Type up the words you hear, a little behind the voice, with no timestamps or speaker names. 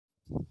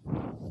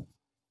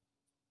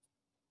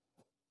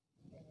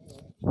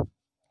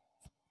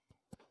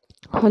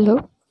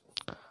Hello,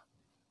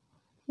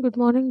 good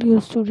morning,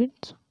 dear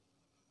students.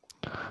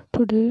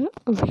 Today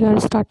we are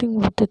starting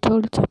with the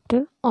third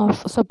chapter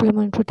of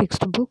supplementary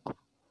textbook,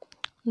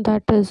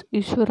 that is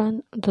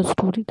Ishwaran the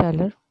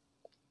Storyteller.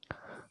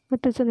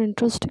 It is an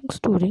interesting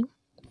story,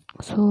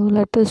 so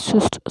let us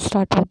just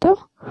start with the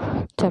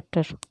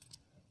chapter.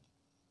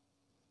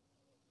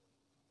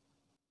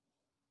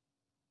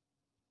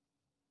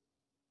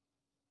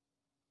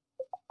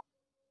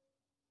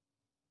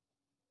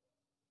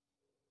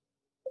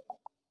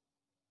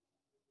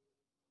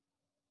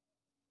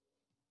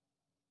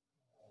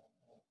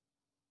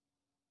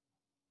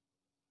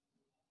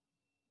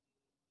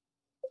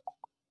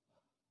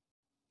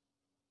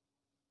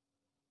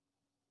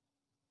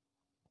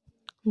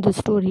 The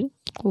story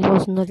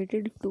was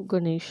narrated to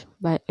Ganesh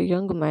by a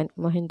young man,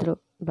 Mahendra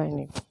by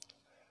name.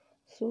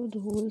 So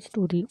the whole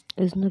story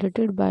is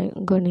narrated by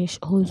Ganesh,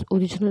 whose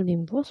original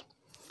name was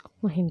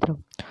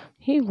Mahendra.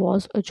 He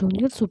was a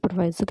junior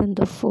supervisor in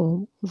the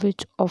firm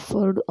which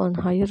offered on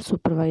hire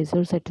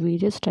supervisors at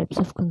various types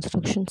of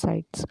construction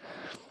sites,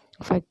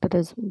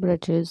 factories,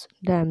 bridges,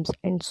 dams,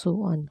 and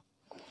so on.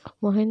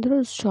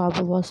 Mahendra's job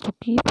was to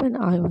keep an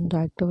eye on the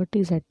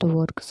activities at the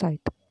work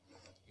site.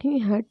 He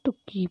had to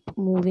keep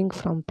moving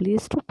from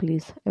place to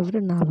place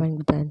every now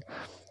and then,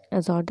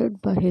 as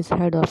ordered by his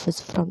head office,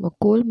 from a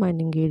coal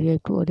mining area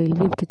to a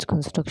railway bridge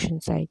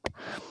construction site,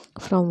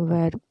 from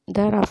where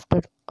thereafter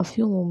a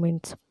few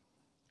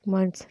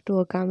months to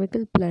a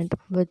chemical plant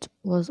which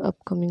was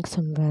upcoming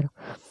somewhere.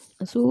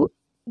 So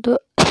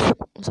the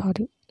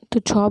sorry,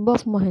 the job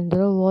of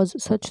Mahendra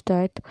was such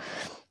that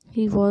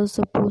he was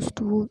supposed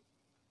to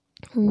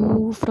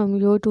move from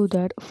here to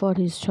there for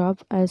his job,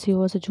 as he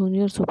was a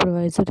junior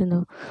supervisor in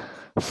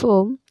a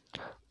firm,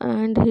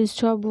 and his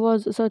job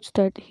was such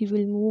that he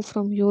will move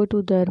from here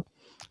to there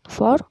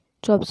for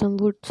job.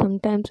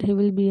 Sometimes he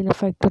will be in a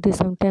factory,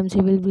 sometimes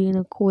he will be in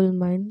a coal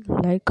mine,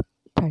 like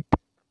that.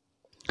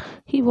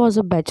 He was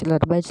a bachelor.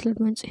 Bachelor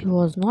means he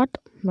was not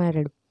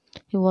married.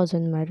 He was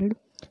unmarried.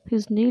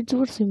 His needs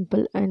were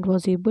simple and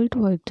was able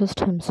to adjust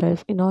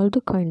himself in all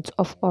the kinds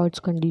of odds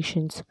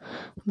conditions,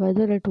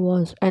 whether it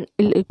was an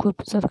ill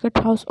equipped circuit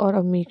house or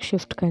a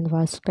makeshift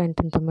canvas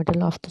tent in the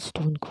middle of the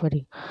stone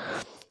quarry.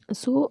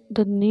 So,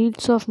 the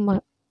needs of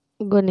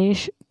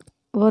Ganesh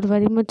were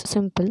very much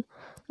simple,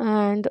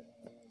 and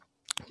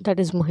that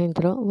is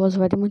Mahendra was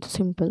very much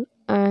simple,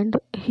 and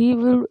he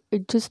will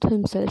adjust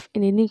himself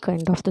in any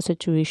kind of the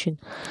situation.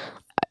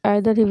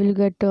 Either he will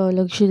get a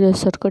luxurious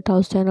circuit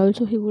house, then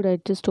also he would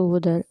adjust over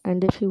there,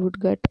 and if he would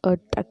get a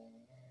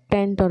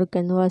tent or a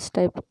canvas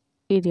type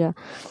area,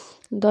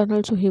 then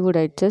also he would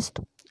adjust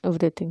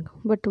everything.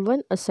 But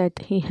one asset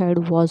he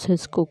had was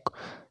his cook,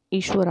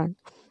 Ishwaran.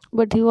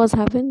 But he was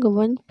having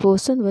one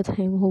person with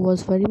him who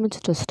was very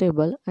much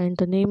trustable, and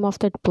the name of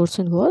that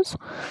person was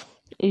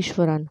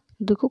Ishwaran.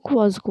 The cook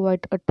was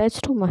quite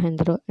attached to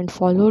Mahendra and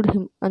followed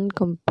him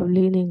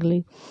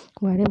uncomplainingly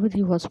wherever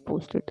he was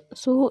posted.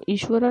 So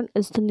Ishwaran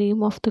is the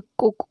name of the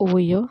cook over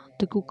here,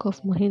 the cook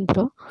of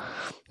Mahendra.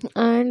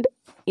 And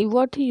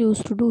what he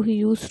used to do, he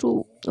used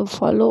to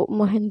follow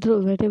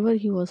Mahendra wherever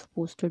he was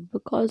posted,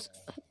 because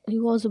he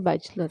was a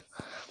bachelor.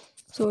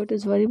 So it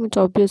is very much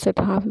obvious that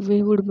how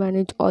he would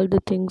manage all the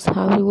things,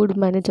 how he would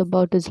manage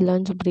about his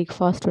lunch,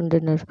 breakfast, and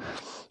dinner.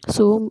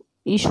 So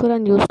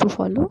Ishwaran used to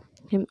follow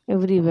him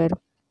everywhere,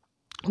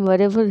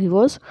 wherever he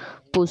was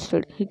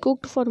posted. He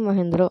cooked for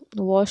Mahendra,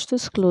 washed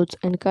his clothes,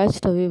 and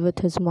catched away with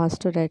his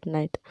master at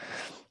night.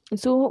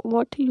 So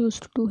what he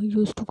used to do, he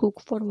used to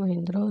cook for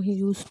Mahendra, he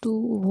used to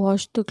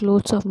wash the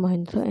clothes of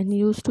Mahendra, and he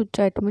used to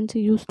chat, means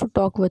he used to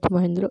talk with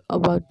Mahendra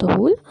about the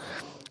whole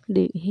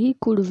day. He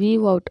could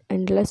weave out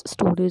endless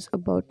stories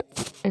about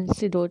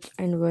anecdotes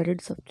and varied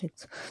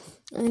subjects.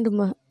 And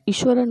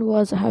Ishwaran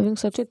was having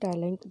such a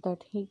talent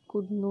that he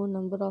could know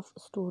number of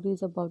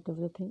stories about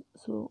everything.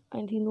 So,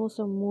 and he knows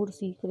some more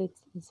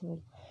secrets as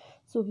well.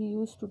 So he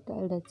used to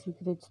tell that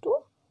secrets to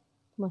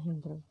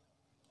Mahendra.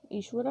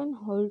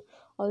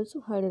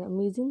 Also had an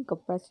amazing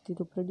capacity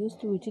to produce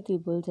the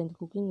vegetables and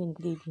cooking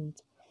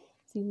ingredients,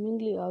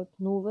 seemingly out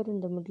nowhere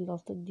in the middle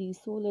of the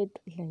desolate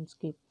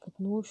landscape, with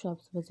no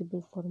shops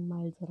visible for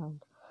miles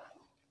around.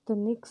 The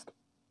next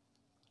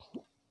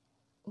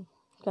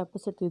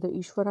capacity the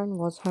Ishwaran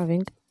was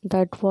having,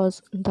 that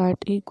was that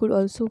he could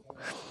also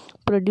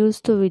produce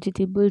the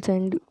vegetables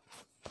and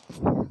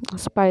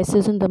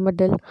spices in the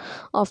middle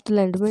of the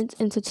landmines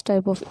in such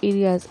type of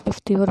areas,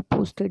 if they were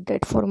posted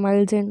that for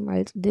miles and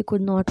miles they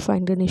could not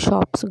find any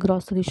shops,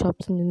 grocery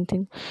shops, and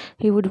anything.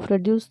 He would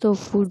produce the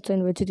foods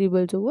and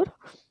vegetables over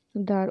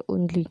there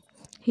only.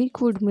 He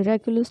could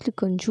miraculously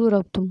conjure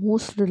up the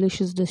most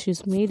delicious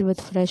dishes made with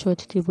fresh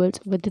vegetables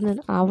within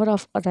an hour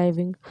of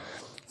arriving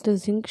the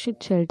zinc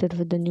sheet shelter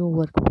with the new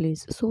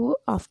workplace. So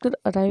after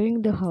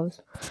arriving the house,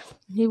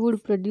 he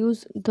would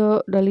produce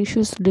the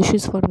delicious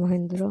dishes for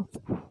Mahendra.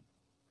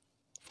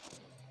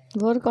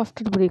 work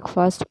after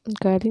breakfast,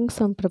 carrying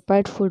some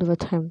prepared food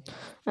with him.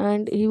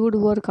 And he would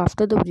work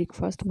after the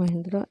breakfast,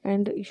 Mahendra,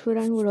 and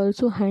Ishwaran would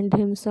also hand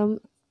him some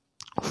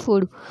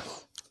food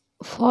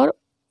for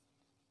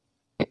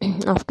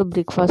after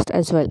breakfast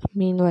as well.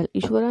 Meanwhile,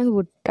 Ishwaran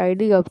would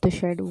tidy up the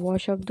shed,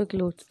 wash up the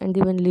clothes, and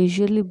even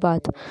leisurely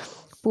bath,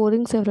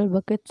 pouring several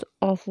buckets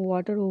of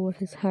water over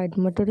his head,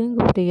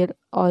 muttering a prayer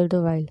all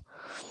the while.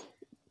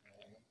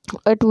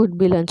 It would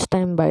be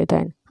lunchtime by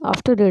then.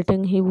 After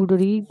eating, he would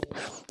read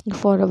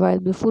for a while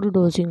before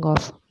dozing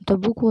off. The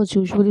book was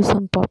usually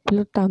some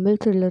popular Tamil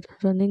thriller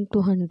running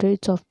to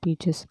hundreds of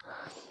pages.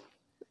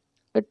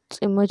 Its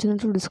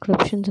imaginative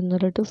descriptions and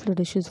narrative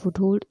flourishes would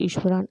hold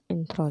Ishwaran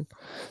enthralled.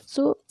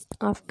 So,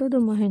 after the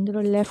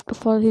Mahendra left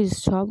for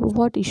his job,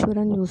 what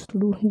Ishwaran used to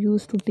do, he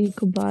used to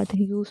take a bath,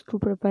 he used to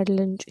prepare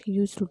lunch, he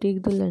used to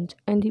take the lunch,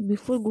 and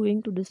before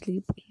going to the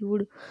sleep, he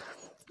would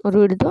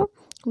read the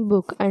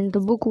book. And the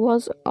book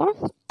was a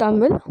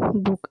Tamil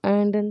book,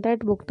 and in that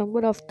book,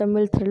 number of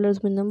Tamil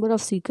thrillers with number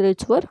of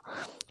secrets were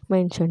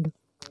mentioned.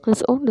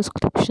 His own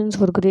descriptions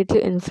were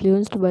greatly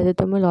influenced by the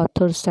Tamil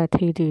authors that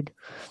he read.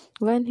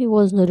 When he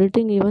was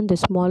narrating even the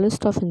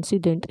smallest of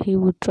incident, he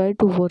would try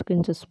to work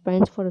in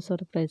suspense for a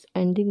surprise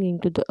ending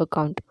into the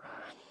account.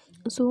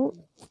 So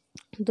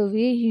the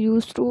way he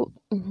used to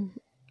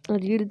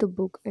read the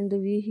book and the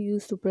way he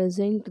used to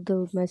present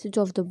the message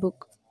of the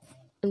book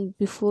and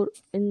before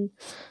in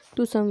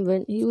to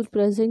someone, he would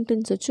present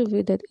in such a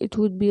way that it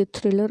would be a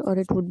thriller or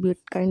it would be a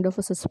kind of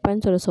a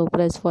suspense or a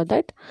surprise for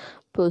that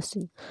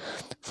person.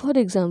 For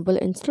example,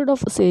 instead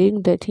of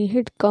saying that he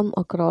had come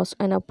across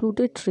an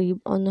uprooted tree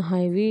on the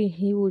highway,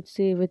 he would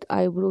say with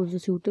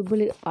eyebrows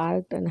suitably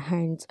arched and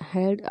hands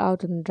held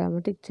out in a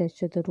dramatic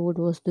gesture, the road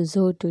was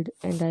deserted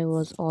and I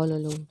was all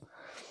alone.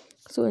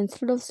 So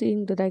instead of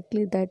saying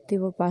directly that they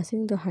were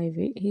passing the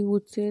highway, he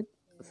would say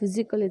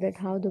physically that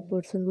how the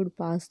person would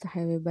pass the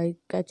highway by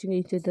catching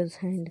each other's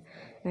hand,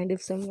 and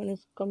if someone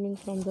is coming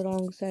from the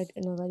wrong side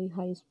in a very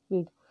high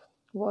speed,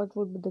 what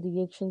would be the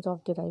reactions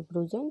of their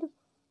eyebrows and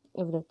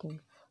everything.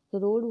 The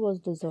road was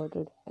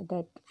deserted.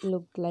 That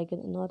looked like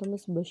an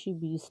enormous bushy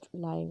beast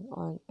lying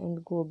on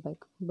and go back.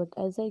 But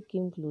as I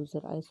came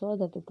closer, I saw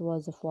that it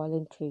was a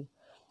fallen tree.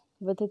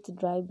 With its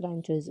dry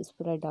branches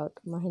spread out,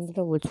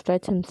 Mahendra would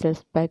stretch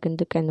himself back in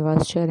the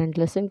canvas chair and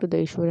listen to the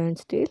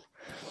Ishwaran's tale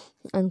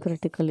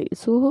uncritically.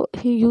 So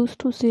he used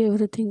to say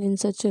everything in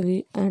such a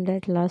way, and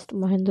at last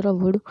Mahendra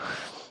would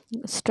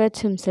stretch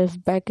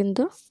himself back in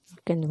the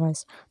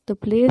canvas. The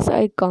place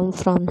I come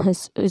from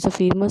is a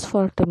famous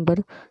for timber,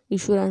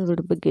 Ishwaran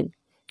would begin.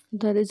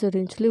 There is a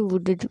richly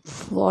wooded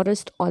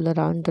forest all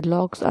around. The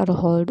logs are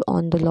hauled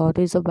on the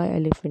lorries by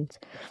elephants.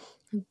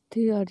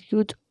 They are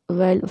huge,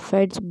 well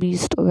fed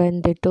beasts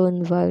when they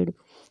turn wild.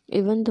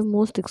 Even the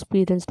most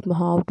experienced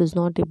Mahaut is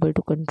not able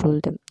to control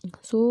them.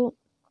 So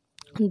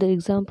the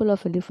example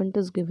of elephant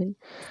is given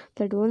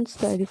that once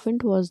the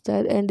elephant was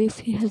there, and if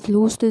he has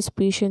lost his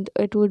patience,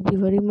 it would be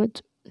very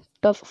much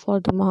tough for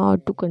the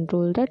Mahaut to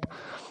control that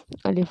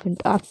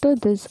elephant. After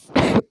this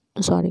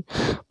sorry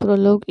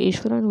prologue,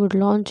 Ishwaran would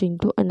launch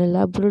into an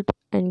elaborate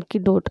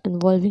anecdote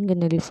involving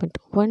an elephant.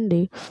 One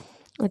day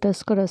a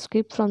tusker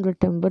escaped from the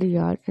timber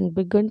yard and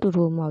began to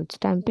roam out,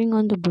 stamping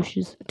on the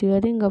bushes,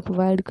 tearing up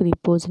wild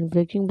creepers and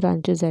breaking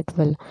branches at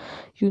will.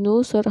 You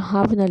know, sir,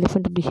 how an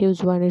elephant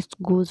behaves when it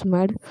goes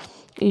mad.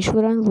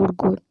 Ishwaran would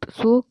go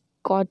so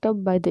caught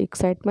up by the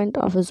excitement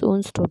of his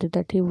own story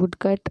that he would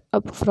get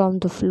up from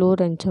the floor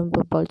and jump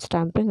about,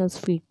 stamping his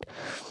feet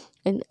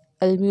in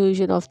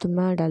illusion of the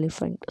mad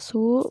elephant.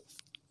 So,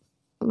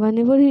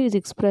 whenever he is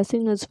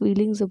expressing his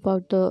feelings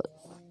about the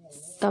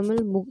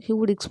Tamil book, he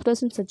would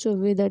express in such a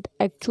way that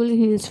actually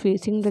he is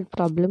facing that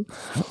problem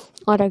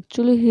or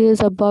actually he is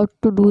about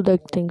to do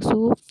that thing.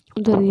 So,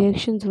 the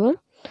reactions were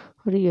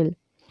real.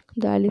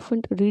 The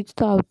elephant reached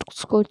the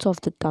outskirts of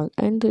the town,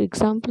 and the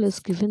example is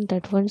given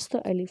that once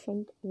the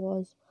elephant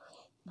was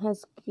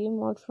has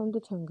came out from the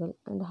jungle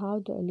and how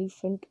the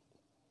elephant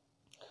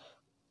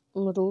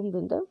roamed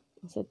in the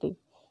city.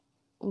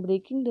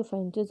 Breaking the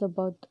fences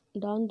about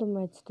down the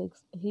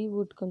matchsticks, he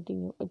would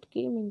continue. It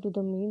came into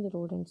the main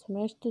road and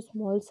smashed the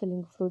small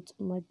selling fruits,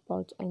 mud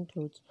pots, and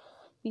clothes.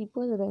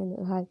 People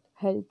ran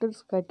helter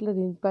skelter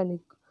in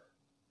panic.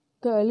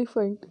 The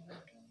elephant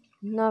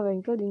now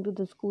entered into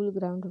the school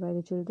ground where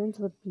the children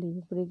were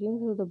playing, breaking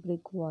through the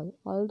brick wall.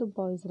 All the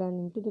boys ran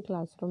into the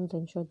classrooms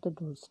and shut the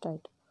doors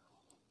tight.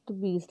 The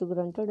beast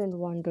grunted and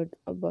wandered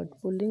about,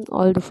 pulling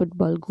all the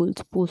football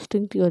goals,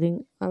 posting,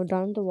 tearing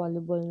down the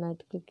volleyball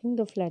net, kicking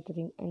the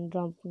flattering, and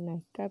dumping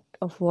a cap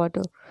of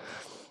water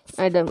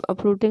at them,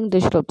 uprooting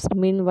the shrubs.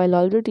 Meanwhile,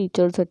 all the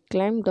teachers had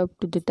climbed up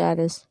to the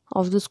terrace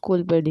of the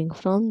school building.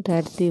 From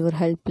there, they were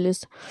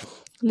helplessly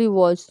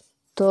watched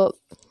the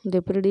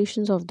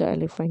depredations of the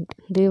elephant.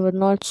 They were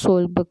not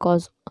sold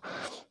because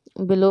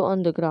below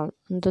on the ground.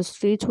 The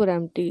streets were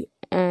empty,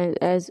 and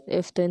as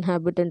if the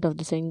inhabitant of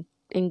the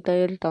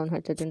entire town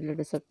had suddenly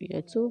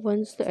disappeared. So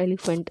once the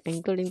elephant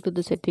entered into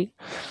the city,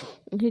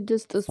 He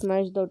just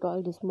smashed out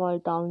all the small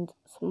towns,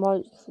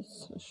 small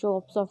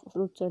shops of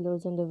fruit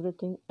sellers and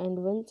everything. And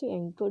once he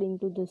entered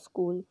into the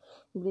school,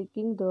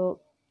 breaking the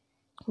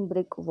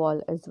brick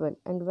wall as well.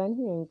 And when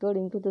he entered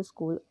into the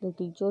school, the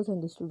teachers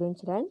and the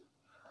students ran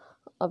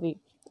away.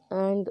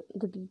 And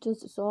the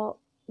teachers saw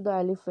the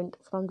elephant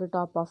from the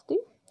top of the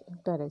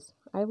terrace.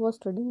 I was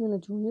studying in a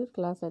junior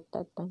class at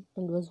that time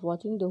and was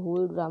watching the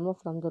whole drama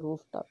from the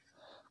rooftop.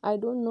 I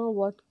don't know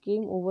what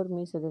came over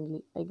me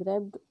suddenly. I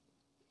grabbed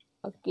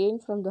a cane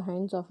from the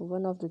hands of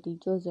one of the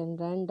teachers and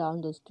ran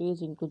down the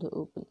stairs into the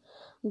open.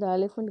 The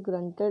elephant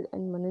grunted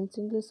and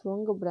menacingly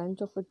swung a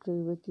branch of a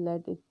tree which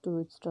led it to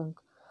its trunk.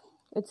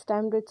 It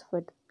stamped its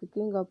foot,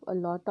 kicking up a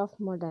lot of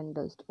mud and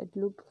dust. It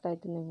looked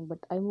frightening, but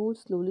I moved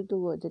slowly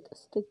towards it,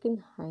 stick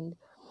in hand.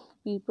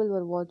 People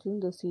were watching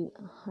the scene,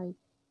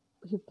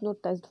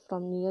 hypnotized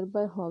from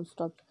nearby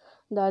housetops.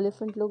 The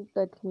elephant looked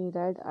at me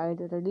red-eyed,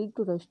 ready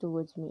to rush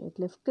towards me. It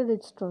lifted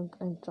its trunk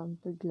and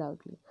trumped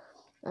loudly.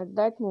 At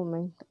that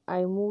moment,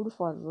 I moved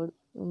forward,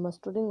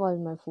 mustering all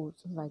my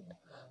force. Right.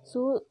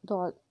 So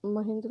the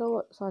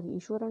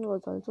Ishwaran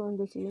was also in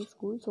the same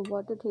school. So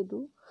what did he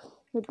do?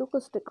 He took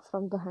a stick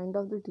from the hand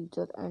of the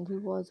teacher and he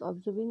was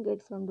observing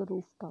it from the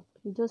rooftop.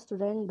 He just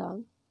ran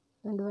down,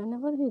 and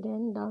whenever he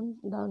ran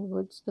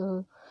downwards,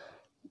 the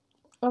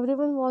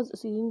everyone was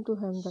seeing to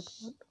him that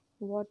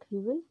what he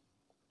will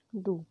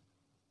do.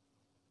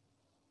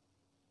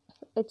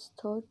 Its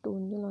third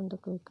turned on the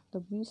quick.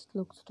 The beast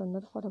looked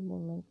stunned for a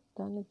moment,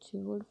 then it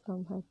shivered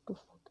from head to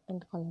foot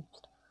and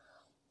collapsed.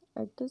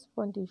 At this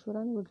point,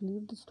 Ishwaran would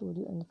leave the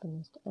story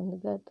unfinished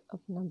and get up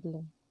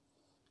mumbling.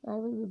 I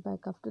will be back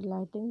after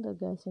lighting the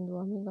gas and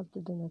warming up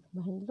the dinner.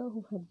 Mahendra,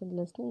 who had been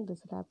listening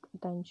with rapt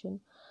attention,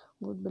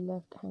 would be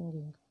left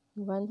hanging.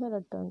 When he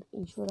returned,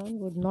 Ishwaran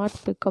would not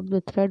pick up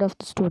the thread of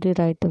the story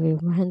right away.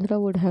 Mahendra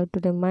would have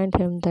to remind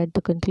him that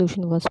the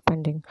conclusion was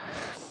pending.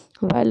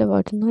 While a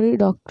veterinary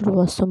doctor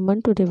was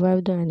summoned to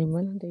revive the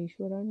animal, the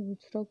Ishwaran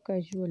would struck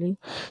casually.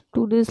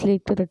 2 days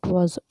later, it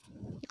was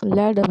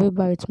led away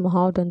by its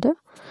mahout in the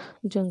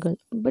jungle.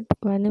 But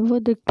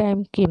whenever the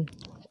time came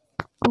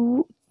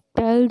to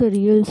tell the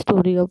real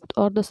story of,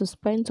 or the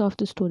suspense of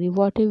the story,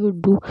 what he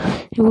would do,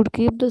 he would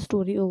keep the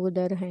story over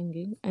there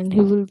hanging and he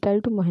will tell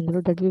to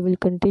Mahendra that we will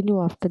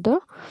continue after the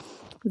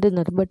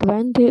dinner. But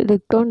when they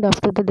returned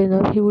after the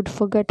dinner, he would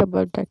forget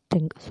about that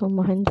thing. So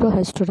Mahendra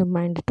has to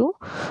remind to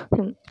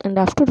him. And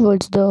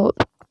afterwards, the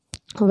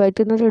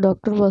veterinary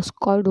doctor was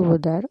called over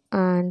there,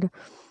 and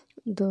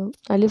the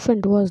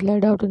elephant was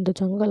led out in the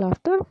jungle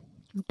after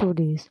 2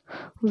 days.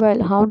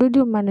 Well, how did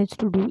you manage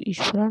to do,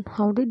 Ishwaran?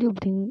 How did you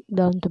bring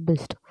down the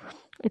beast?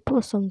 It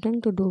was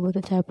something to do with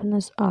the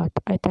Japanese art,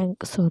 I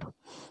think, sir.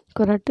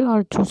 Karate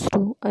or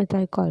Jutsu, as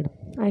I called.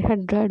 I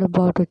had read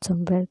about it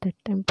somewhere that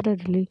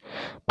temporarily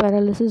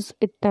paralyzes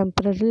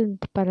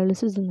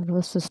the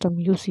nervous system,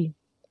 you see.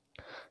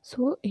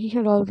 So he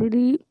had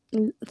already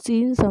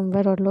seen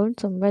somewhere or learned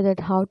somewhere that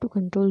how to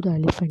control the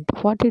elephant.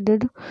 What he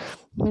did,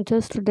 he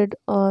just did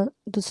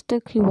the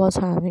stick he was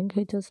having.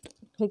 He just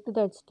hit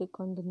that stick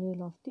on the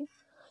nail of the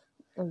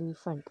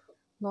elephant.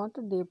 Not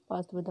a day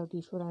passed without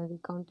Ishwaran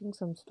recounting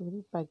some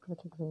story packed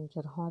with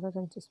adventure, horror,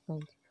 and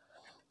suspense.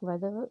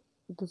 Whether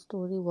the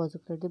story was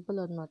credible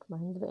or not,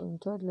 Mahendra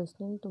enjoyed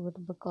listening to it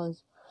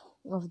because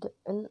of the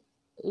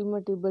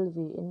inimitable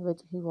way in which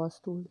he was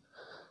told.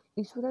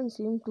 Ishwaran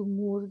seemed to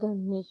more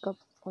than make up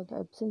for the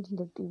absence in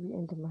the TV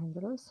and the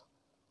Mahendra's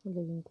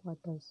living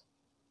quarters.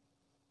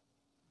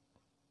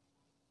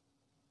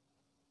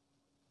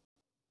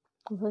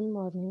 One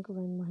morning,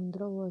 when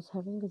Mahendra was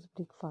having his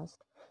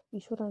breakfast,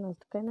 Ishwaran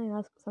asked, "Can I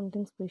ask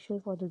something special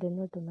for the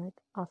dinner tonight?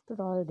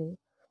 After all day,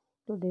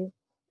 today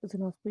is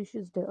an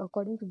auspicious day.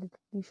 According to the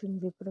tradition,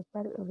 we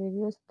prepare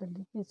various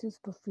delicacies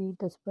to feed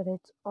the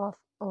spirits of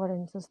our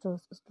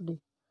ancestors today."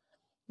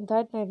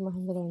 That night,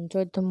 Mahendra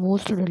enjoyed the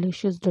most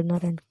delicious dinner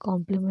and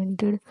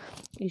complimented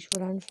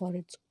Ishwaran for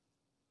its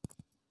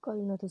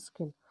culinary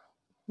skill.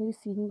 He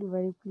seemed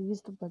very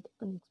pleased but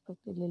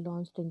unexpectedly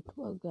launched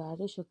into a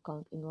garish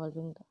account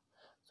involving the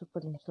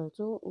supernatural.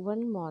 So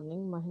one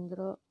morning,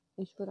 Mahendra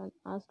Ishwaran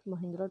asked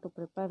Mahendra to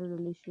prepare a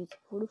delicious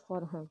food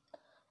for him,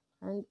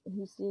 and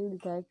he said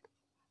that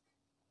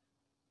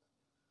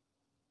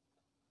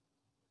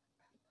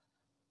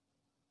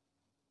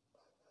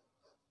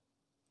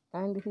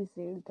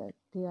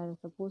they are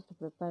supposed to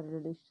prepare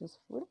delicious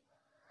food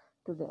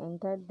today. And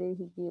that day,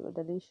 he gave a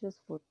delicious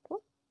food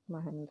to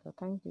Mahendra.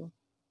 Thank you.